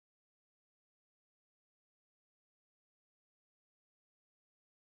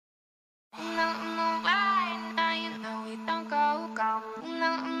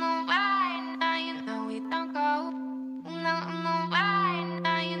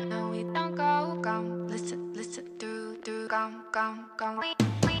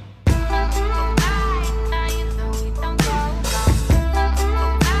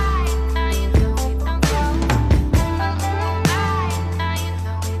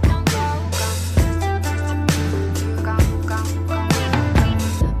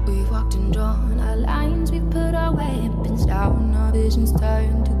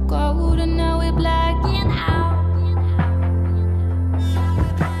Turn to gold and now we're blacking out.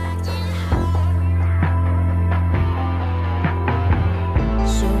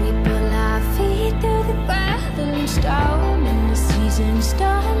 So we pull our feet through the gathering storm, and the season's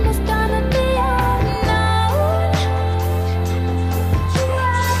done, it's done to be unknown.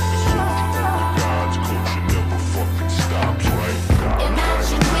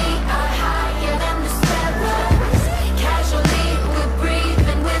 Imagine we are higher than the sparrows, casually we're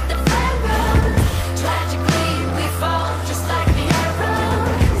breathing with the pharaohs. Tragically we fall just like the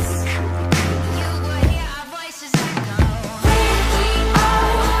arrows. You will hear our voices echo. We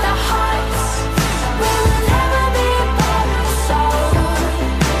are the hearts, we will never be apart. So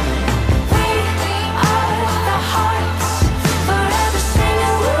we are the hearts, forever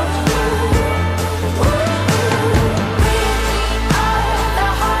singing woo woo. We are the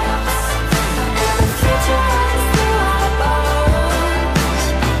hearts, and the future runs through our bones.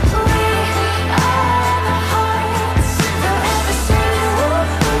 We are the hearts, forever singing woo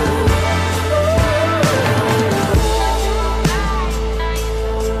woo.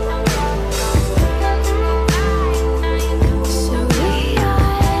 So we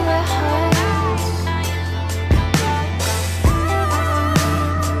are the hearts.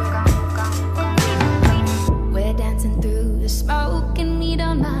 We're dancing through the smoke and we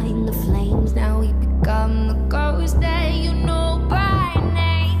don't mind the flames. Now we become the ghost that you know by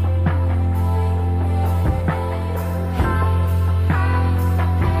name.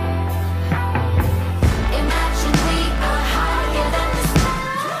 Imagine we are higher than the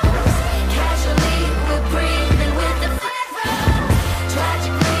stars, casually we're breathing with the pharaohs.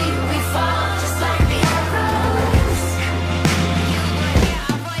 Tragically we fall just like the arrows. You will hear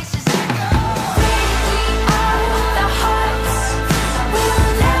our voices echo. We are the hearts, we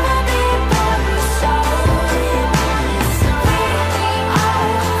will never be apart. So we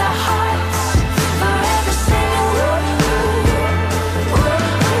are the hearts, forever singing woo woo. We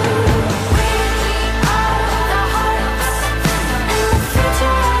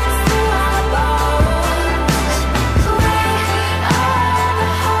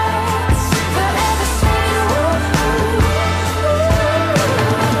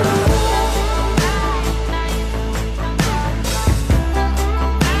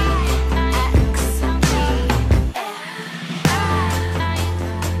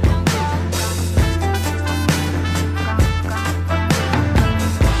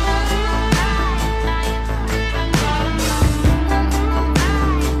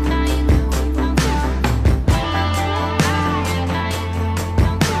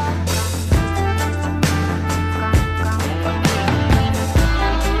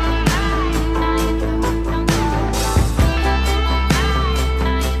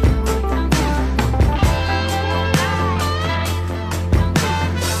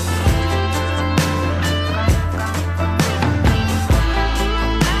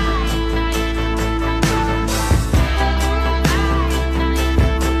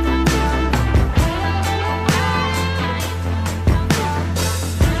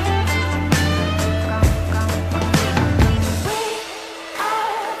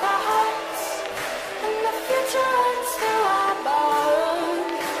are the hearts, and the future runs through our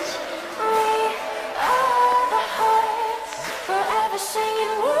bones. We are the hearts, forever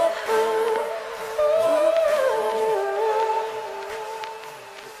singing woo woo.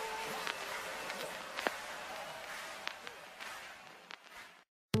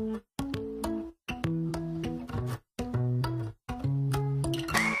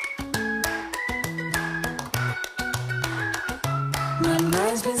 My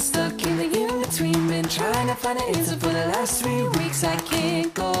mind's been stuck in the in-between. Been trying to find an answer for the last 3 weeks. I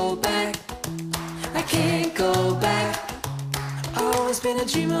can't go back, I can't go back. Always been a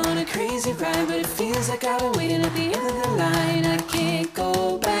dreamer on a crazy ride, but it feels like I've been waiting at the end of the line. I can't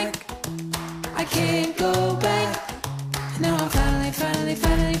go